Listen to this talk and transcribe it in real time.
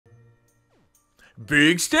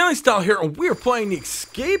BigStanleyStyle here, and we're playing the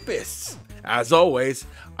Escapists. As always,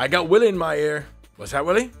 I got Willie in my ear. What's that,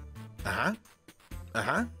 Willie?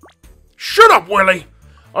 Shut up, Willie!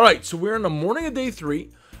 Alright, so we're in the morning of day 3.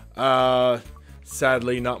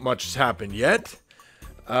 Sadly, not much has happened yet.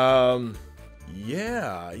 Yeah,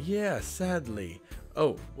 sadly.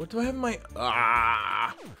 Oh, what do I have in my...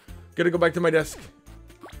 Gotta go back to my desk.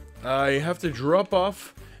 I have to drop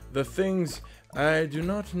off the things I do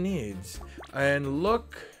not need. And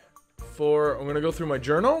look for... I'm gonna go through my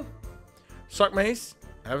journal. Sock mace.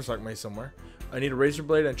 I have a sock mace somewhere. I need a razor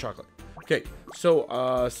blade and chocolate. Okay,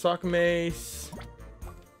 so sock mace.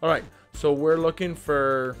 Alright, so we're looking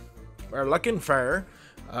for...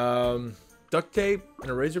 duct tape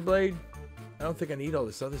and a razor blade. I don't think I need all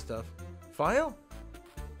this other stuff. File?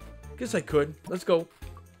 Guess I could. Let's go.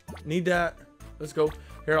 Need that. Let's go.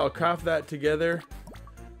 Here, I'll craft that together.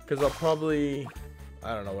 Because I'll probably...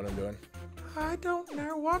 I don't know what I'm doing. I don't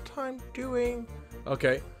know what I'm doing.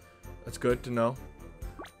 Okay. That's good to know.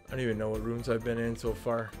 I don't even know what rooms I've been in so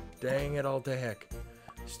far. Dang it all to heck.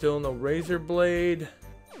 Still no razor blade.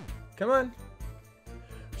 Come on.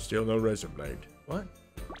 Still no razor blade. What?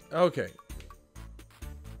 Okay.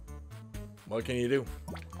 What can you do?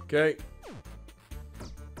 Okay.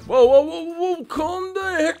 Whoa, whoa, whoa, whoa. Calm the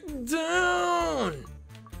heck down.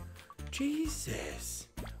 Jesus.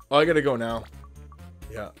 Oh, I gotta go now.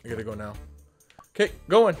 Yeah, I gotta go now. Okay,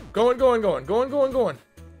 going.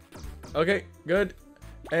 Okay, good.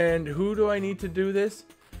 And who do I need to do this?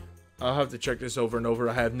 I'll have to check this over and over.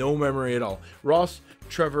 I have no memory at all. Ross,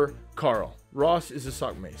 Trevor, Carl. Ross is a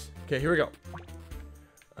sock mace. Okay, here we go.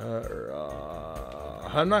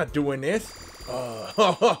 I'm not doing this.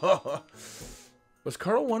 Was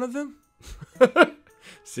Carl one of them?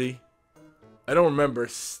 See? I don't remember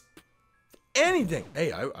anything.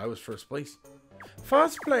 Hey, I was first place.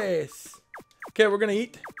 First place. Okay, we're gonna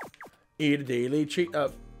eat. Eat a daily treat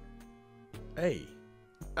of... Hey.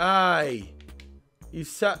 Aye. You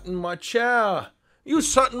sat in my chair. You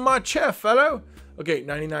sat in my chair, fellow. Okay,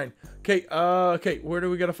 99. Okay, okay, where do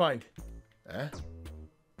we gotta find? Huh?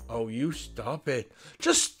 Oh, you stop it.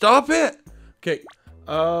 Just stop it. Okay,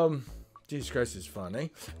 Jesus Christ is fun, eh?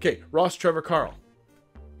 Okay, Ross, Trevor, Carl.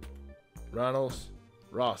 Ronald's.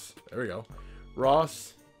 Ross. There we go.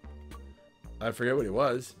 Ross. I forget what he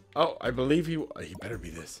was. Oh, I believe he better be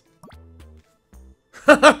this.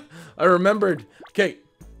 I remembered. Okay,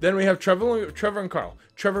 then we have Trevor and Carl.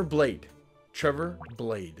 Trevor Blade. Trevor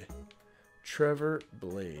Blade. Trevor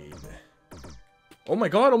Blade. Oh my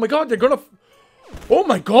god, they're gonna... Oh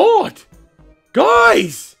my god!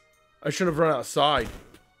 Guys! I should have run outside.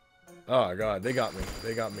 Oh god, they got me.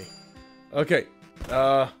 They got me. Okay.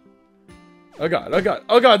 Oh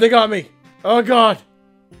god, they got me. Oh god.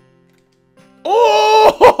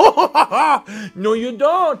 Oh! No, you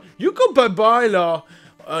don't. You go bye-bye, law.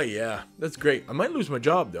 Oh yeah, that's great. I might lose my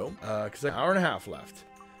job though, because I have an hour and a half left.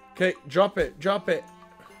 Okay, drop it.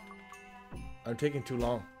 I'm taking too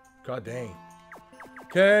long. God dang.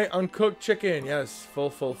 Okay, uncooked chicken. Yes,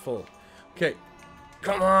 full. Okay,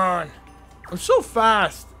 come on. I'm so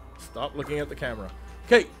fast. Stop looking at the camera.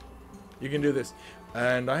 Okay, you can do this.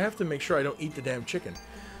 And I have to make sure I don't eat the damn chicken.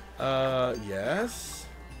 Yes.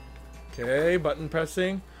 Okay, button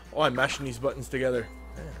pressing. Oh, I'm mashing these buttons together.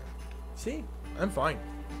 Yeah. See, I'm fine.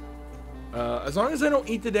 As long as I don't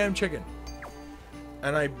eat the damn chicken.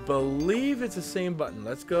 And I believe it's the same button.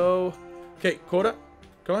 Let's go. Okay, quota.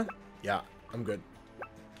 Come on. Yeah, I'm good.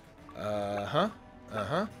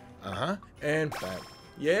 And bam.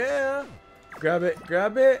 Yeah. Grab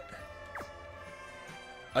it.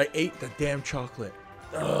 I ate the damn chocolate.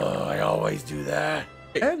 Oh, I always do that.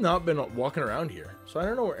 I have not been walking around here, so I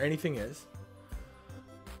don't know where anything is.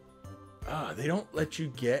 They don't let you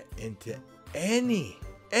get into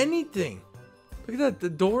anything. Look at that. The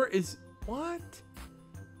door is... What?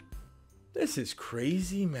 This is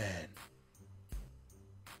crazy, man.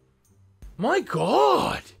 My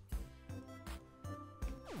god.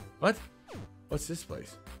 What? What's this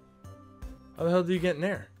place? How the hell do you get in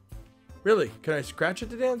there? Really? Can I scratch at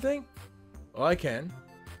the damn thing? Oh, I can.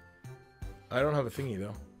 I don't have a thingy,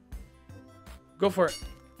 though. Go for it.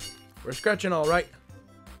 We're scratching all right.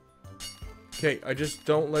 Okay, I just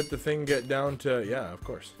don't let the thing get down to... Yeah, of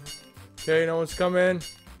course. Okay, no one's coming.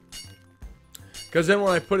 Because then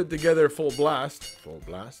when I put it together full blast... Full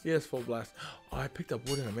blast? Yes, full blast. Oh, I picked up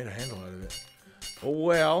wood and I made a handle out of it. Oh,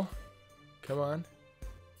 well. Come on.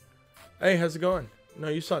 Hey, how's it going? No,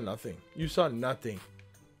 you saw nothing. You saw nothing.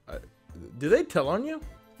 Do they tell on you?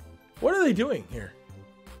 What are they doing here?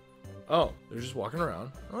 Oh, they're just walking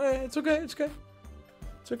around. Oh, yeah, it's okay. It's okay.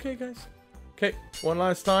 It's okay, guys. Okay, one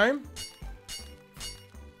last time.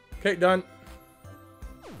 Okay, done.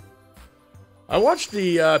 I watched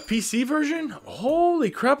the PC version. Holy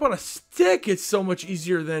crap, on a stick, it's so much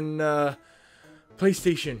easier than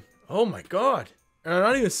PlayStation. Oh my god. And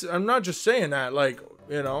I'm not just saying that like,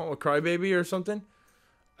 you know, a crybaby or something.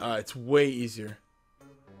 It's way easier.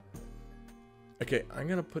 Okay, I'm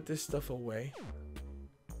gonna put this stuff away.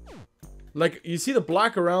 Like, you see the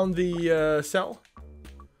black around the cell?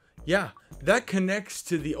 Yeah, that connects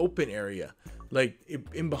to the open area. Like,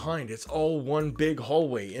 in behind. It's all one big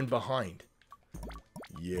hallway in behind.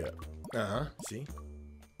 Yeah. Uh-huh. See?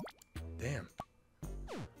 Damn.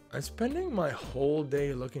 I'm spending my whole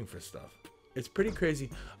day looking for stuff. It's pretty crazy.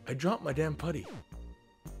 I dropped my damn putty.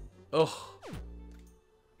 Ugh.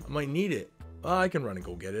 I might need it. I can run and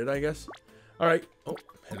go get it, I guess. Alright. Oh,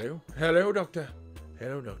 hello. Hello, doctor.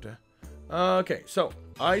 Hello, doctor. Okay, so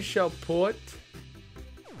I shall put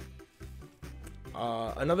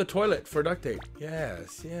another toilet for duct tape.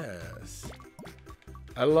 Yes, yes.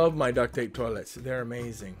 I love my duct tape toilets. They're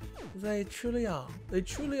amazing. They truly are. They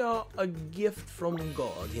truly are a gift from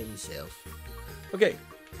God himself. Okay,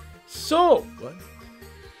 so what?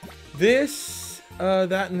 This,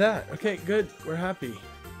 that, and that. Okay, good. We're happy.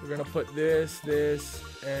 We're gonna put this, this,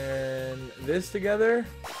 and this together.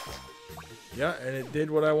 Yeah, and it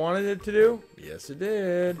did what I wanted it to do. Yes, it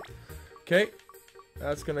did. Okay,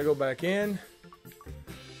 that's gonna go back in.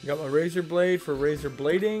 Got my razor blade for razor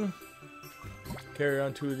blading. Carry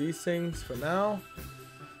on 2 of these things for now.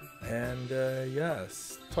 And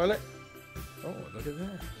yes, toilet. Oh, look at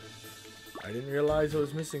that. I didn't realize I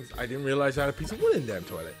was missing. I didn't realize I had a piece of wood in the damn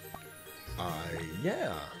toilet.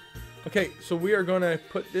 Yeah. Okay, so we are gonna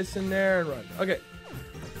put this in there and run. Okay.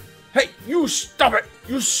 Hey, you stop it!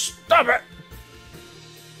 You stop it!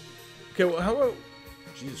 Okay, well, how about...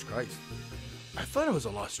 Jesus Christ. I thought I was a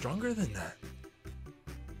lot stronger than that.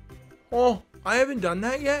 Oh, I haven't done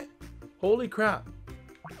that yet? Holy crap.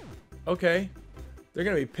 Okay. They're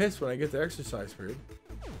gonna be pissed when I get to exercise period.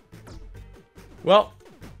 Well,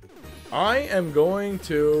 I am going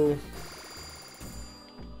to...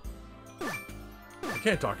 I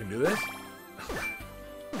can't talk and do this.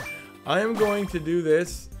 I am going to do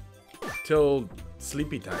this till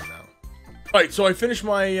sleepy time now. Alright, so I finished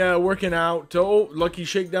my working out. Oh, lucky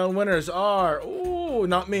shakedown winners are... Oh,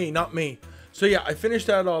 not me, not me. So yeah, I finished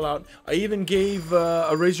that all out. I even gave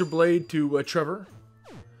a razor blade to Trevor.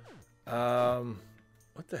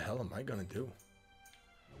 What the hell am I gonna do?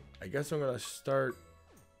 I guess I'm gonna start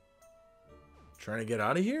trying to get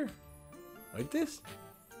out of here? Like this?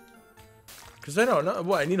 Because I don't know.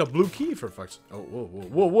 What, I need a blue key for fuck's... Oh, whoa, whoa,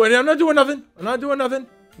 whoa, whoa. I'm not doing nothing. I'm not doing nothing.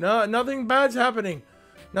 No, nothing bad's happening.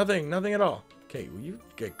 Nothing at all. Okay, will you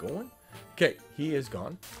get going? Okay, he is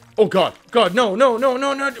gone. Oh, God. God, no, no, no,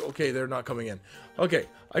 no, no. Okay, they're not coming in. Okay,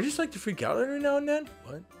 I just like to freak out every now and then.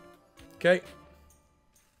 What? Okay.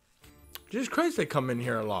 Jesus Christ, they come in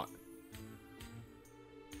here a lot.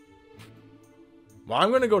 Well, I'm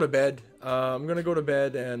going to go to bed. I'm going to go to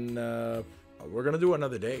bed and we're going to do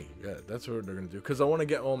another day. Yeah, that's what they're going to do. Because I want to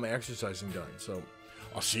get all my exercising done. So,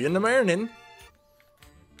 I'll see you in the morning.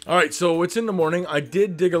 Alright, so it's in the morning. I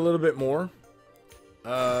did dig a little bit more.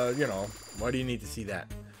 You know, why do you need to see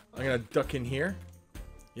that? I'm gonna duck in here.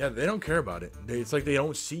 Yeah, they don't care about it. It's like they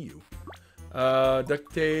don't see you.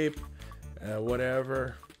 Duct tape.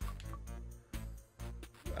 Whatever.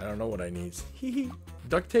 I don't know what I need.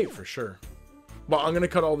 Duct tape for sure. Well, I'm gonna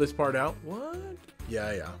cut all this part out. What?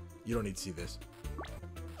 Yeah, yeah. You don't need to see this.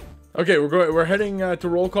 Okay, we're heading to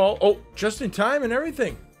roll call. Oh, just in time and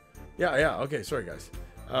everything. Yeah, yeah. Okay, sorry guys.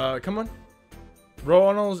 Come on.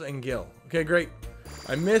 Ronalds and Gil. Okay, great.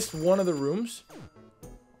 I missed one of the rooms.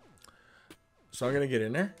 So I'm going to get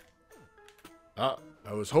in there. I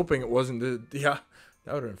was hoping it wasn't the... Yeah,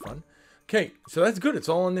 that would have been fun. Okay, so that's good. It's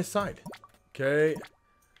all on this side. Okay.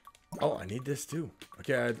 Oh, I need this too.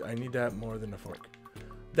 Okay, I need that more than a fork.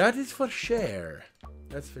 That is for share.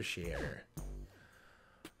 That's for share.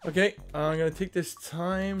 Okay, I'm going to take this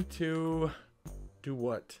time to... Do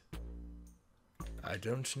what? I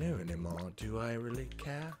don't know anymore. Do I really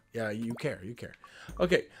care? Yeah, you care. You care.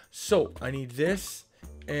 Okay, so I need this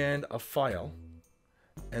and a file.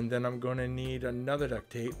 And then I'm going to need another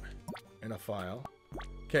duct tape and a file.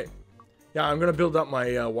 Okay. Yeah, I'm going to build up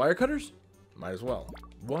my wire cutters. Might as well.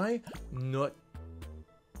 Why not?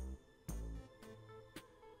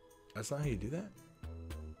 That's not how you do that?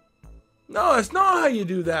 No, that's not how you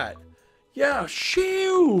do that. Yeah,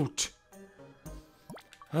 shoot!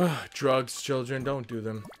 Drugs, children, don't do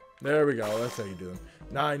them. There we go, that's how you do them.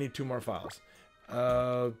 Now I need 2 more files.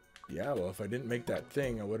 Yeah, well, if I didn't make that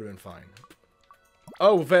thing, I would have been fine.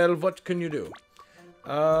 Oh, well, what can you do?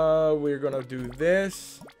 We're gonna do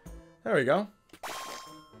this. There we go.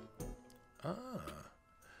 Ah.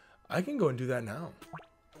 I can go and do that now.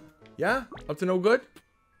 Yeah? Up to no good?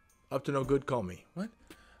 Up to no good, call me. What?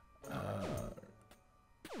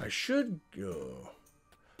 I should go.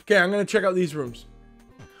 Okay, I'm going to check out these rooms.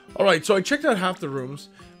 Alright, so I checked out half the rooms.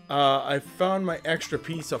 I found my extra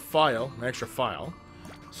piece of file. My extra file.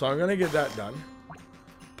 So I'm going to get that done.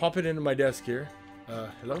 Pop it into my desk here.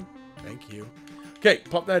 Hello? Thank you. Okay,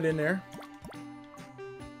 pop that in there.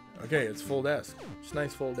 Okay, it's full desk. It's a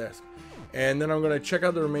nice full desk. And then I'm going to check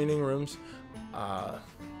out the remaining rooms. I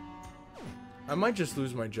might just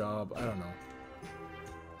lose my job. I don't know.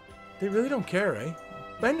 They really don't care, eh?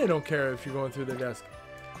 Then they don't care if you're going through their desk.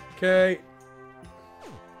 Okay.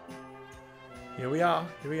 Here we are.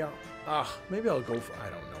 Here we are. Maybe I'll go for... I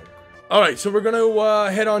don't know. Alright, so we're going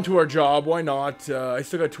to head on to our job. Why not? I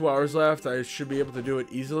still got 2 hours left. I should be able to do it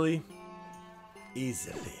easily.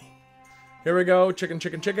 Easily. Here we go. Chicken,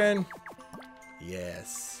 chicken, chicken.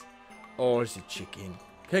 Yes. Oh, it's a chicken.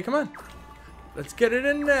 Okay, come on. Let's get it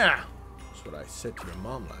in there. That's what I said to your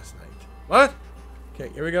mom last night. What? Okay,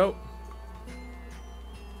 here we go.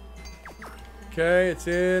 Okay, it's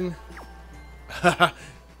in.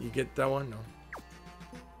 You get that one? No.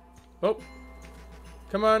 Oh.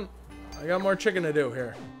 Come on. I got more chicken to do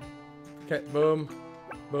here. Okay, boom.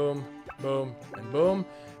 Boom. Boom. And boom.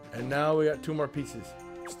 And now we got 2 more pieces.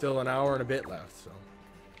 Still an hour and a bit left, so.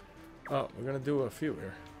 Oh, we're gonna do a few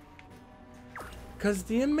here. Cause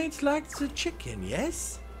the inmates like the chicken,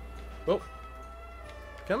 yes? Oh.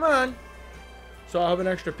 Come on. So I'll have an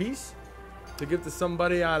extra piece to give to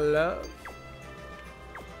somebody I love.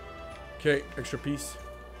 Okay, extra piece.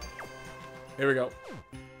 Here we go.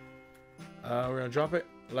 We're gonna drop it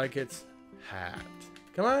like it's hot.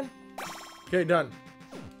 Come on. Okay, done.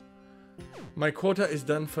 My quota is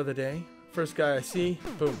done for the day. First guy I see.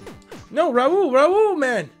 Boom. No, Raul,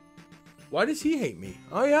 man. Why does he hate me?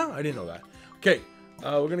 Oh, yeah? I didn't know that. Okay.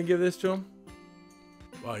 We're going to give this to him.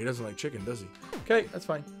 Wow, he doesn't like chicken, does he? Okay, that's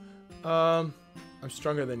fine. I'm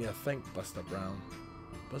stronger than you think, Buster Brown.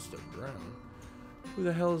 Buster Brown? Who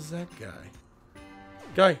the hell is that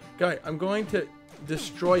guy? Guy, I'm going to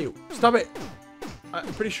destroy you. Stop it.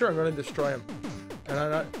 I'm pretty sure I'm going to destroy him. And I'm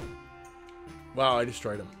not... Wow, I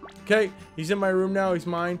destroyed him. Okay, he's in my room now. He's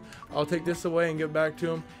mine. I'll take this away and give it back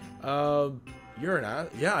to him. You're an ass.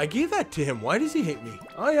 Yeah, I gave that to him. Why does he hate me?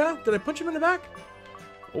 Oh, yeah? Did I punch him in the back?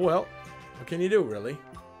 Oh, well. What can you do, really?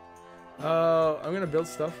 I'm going to build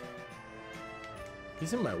stuff.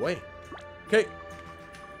 He's in my way. Okay.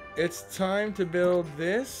 It's time to build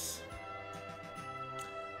this.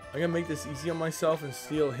 I'm going to make this easy on myself and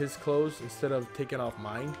steal his clothes instead of taking off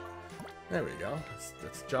mine. There we go.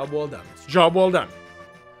 That's job well done. It's job well done.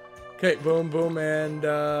 Okay, boom, boom, and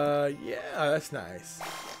yeah, that's nice.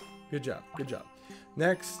 Good job, good job.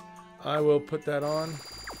 Next, I will put that on.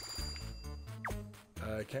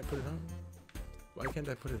 I can't put it on. Why can't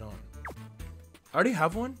I put it on? I already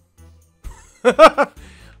have one?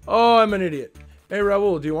 Oh, I'm an idiot. Hey,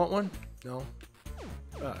 Raul, do you want one? No.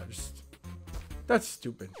 That's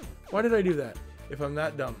stupid. Why did I do that? If I'm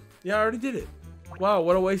that dumb. Yeah, I already did it. Wow,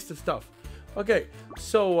 what a waste of stuff. Okay,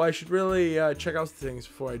 so I should really check out things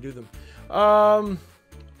before I do them.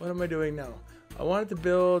 What am I doing now? I wanted to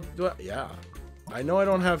build... yeah, I know I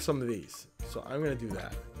don't have some of these, so I'm going to do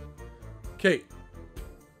that. Okay.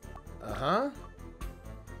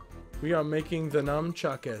 We are making the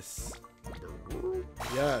nunchucks.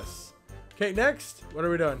 Yes. Okay, next. What are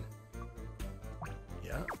we doing?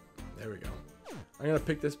 Yeah, there we go. I'm going to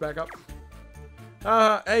pick this back up.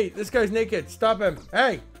 Hey, this guy's naked. Stop him.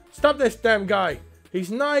 Hey! Stop this damn guy.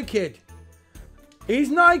 He's naked.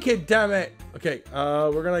 He's naked, damn it. Okay,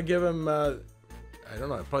 we're going to give him, I don't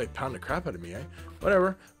know, probably pound the crap out of me, eh?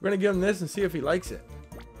 Whatever. We're going to give him this and see if he likes it.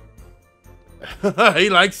 He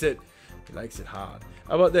likes it. He likes it hard.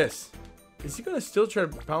 How about this? Is he going to still try to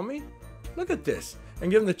pound me? Look at this.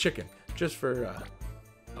 And give him the chicken. Just for,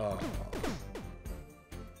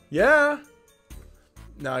 yeah.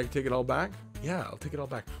 Now I can take it all back? Yeah, I'll take it all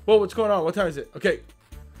back. Whoa, what's going on? What time is it? Okay.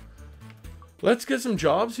 Let's get some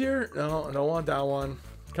jobs here. No, I don't want that one.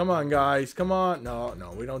 Come on, guys. Come on.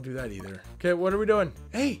 No, we don't do that either. Okay, what are we doing?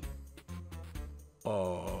 Hey.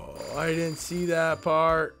 Oh, I didn't see that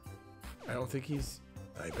part. I don't think he's...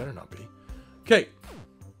 I better not be. Okay.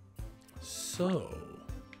 So.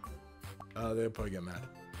 They'll probably get mad.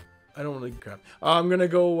 I don't really crap. I'm going to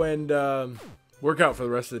go and work out for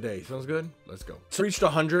the rest of the day. Sounds good? Let's go. So reached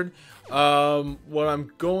 100. What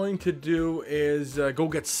I'm going to do is go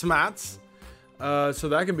get smats. So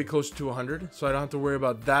that can be close to 100. So I don't have to worry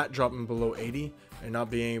about that dropping below 80 and not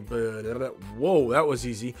being able... Whoa, that was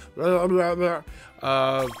easy.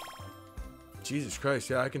 Jesus Christ.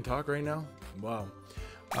 Yeah, I can talk right now. Wow.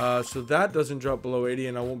 So that doesn't drop below 80,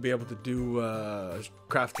 and I won't be able to do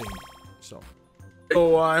crafting. So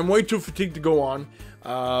I'm way too fatigued to go on.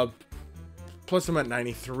 Plus I'm at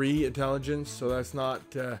 93 intelligence, so that's not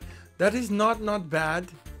that is not bad.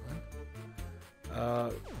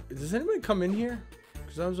 Does anybody come in here?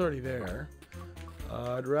 Because I was already there.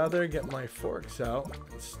 I'd rather get my forks out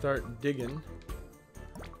and start digging.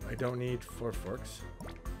 I don't need 4 forks.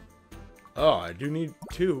 Oh, I do need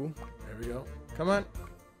 2. There we go. Come on.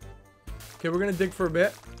 Okay, we're gonna dig for a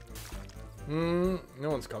bit. No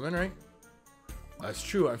one's coming, right? That's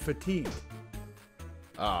true. I'm fatigued.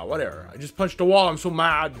 Whatever. I just punched a wall. I'm so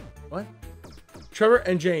mad. What? Trevor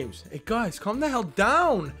and James. Hey, guys, calm the hell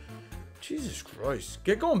down. Jesus Christ.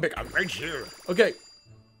 Get going, big. I'm right here. Okay.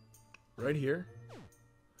 Right here.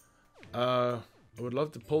 I would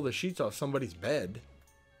love to pull the sheets off somebody's bed.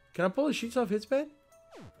 Can I pull the sheets off his bed?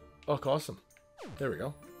 Oh, awesome. There we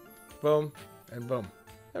go. Boom. And boom.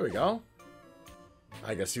 There we go.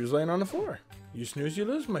 I guess he was laying on the floor. You snooze, you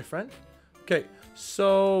lose, my friend. Okay,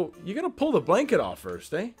 so you're gonna pull the blanket off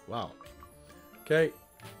first, eh? Wow. Okay,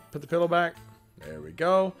 put the pillow back. There we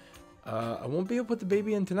go. I won't be able to put the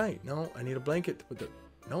baby in tonight. No, I need a blanket to put the...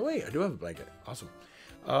 No, wait, I do have a blanket. Awesome.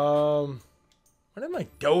 What am I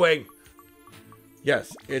doing?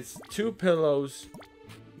 Yes, it's 2 pillows.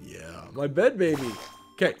 Yeah, my bed, baby.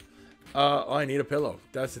 Okay. Oh, I need a pillow.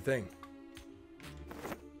 That's the thing.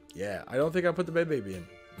 Yeah, I don't think I put the bed baby in.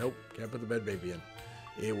 Nope, can't put the bed baby in.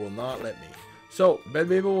 It will not let me. So, bed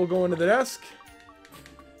baby will go into the desk,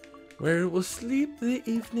 where it will sleep the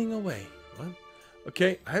evening away. What?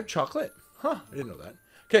 Okay, I have chocolate. Huh, I didn't know that.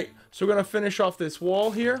 Okay, so we're going to finish off this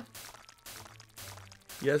wall here.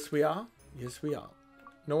 Yes, we are. Yes, we are.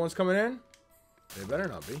 No one's coming in? They better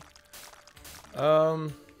not be.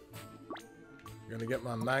 I'm gonna get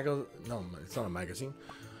my magazine. No, it's not a magazine.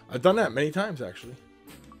 I've done that many times, actually.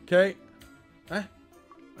 Okay. Are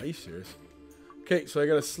you serious? Okay, so I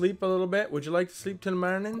gotta sleep a little bit. Would you like to sleep till the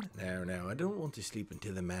morning? No, I don't want to sleep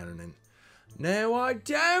until the morning. No, I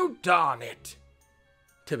don't, darn it.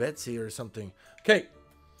 To Betsy or something. Okay.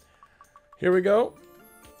 Here we go.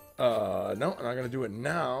 No, I'm not gonna do it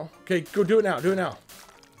now. Okay, go do it now. Do it now.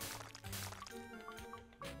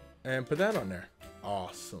 And put that on there.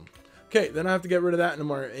 Awesome. Okay, then I have to get rid of that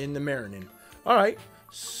in the marinating. All right,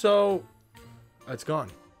 so that's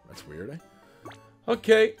gone. That's weird, eh?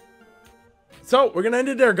 Okay. So we're gonna end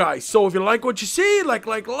it there, guys. So if you like what you see, like,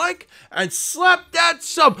 and slap that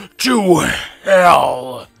sub to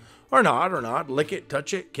hell, or not, lick it,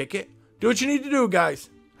 touch it, kick it. Do what you need to do, guys.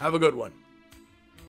 Have a good one.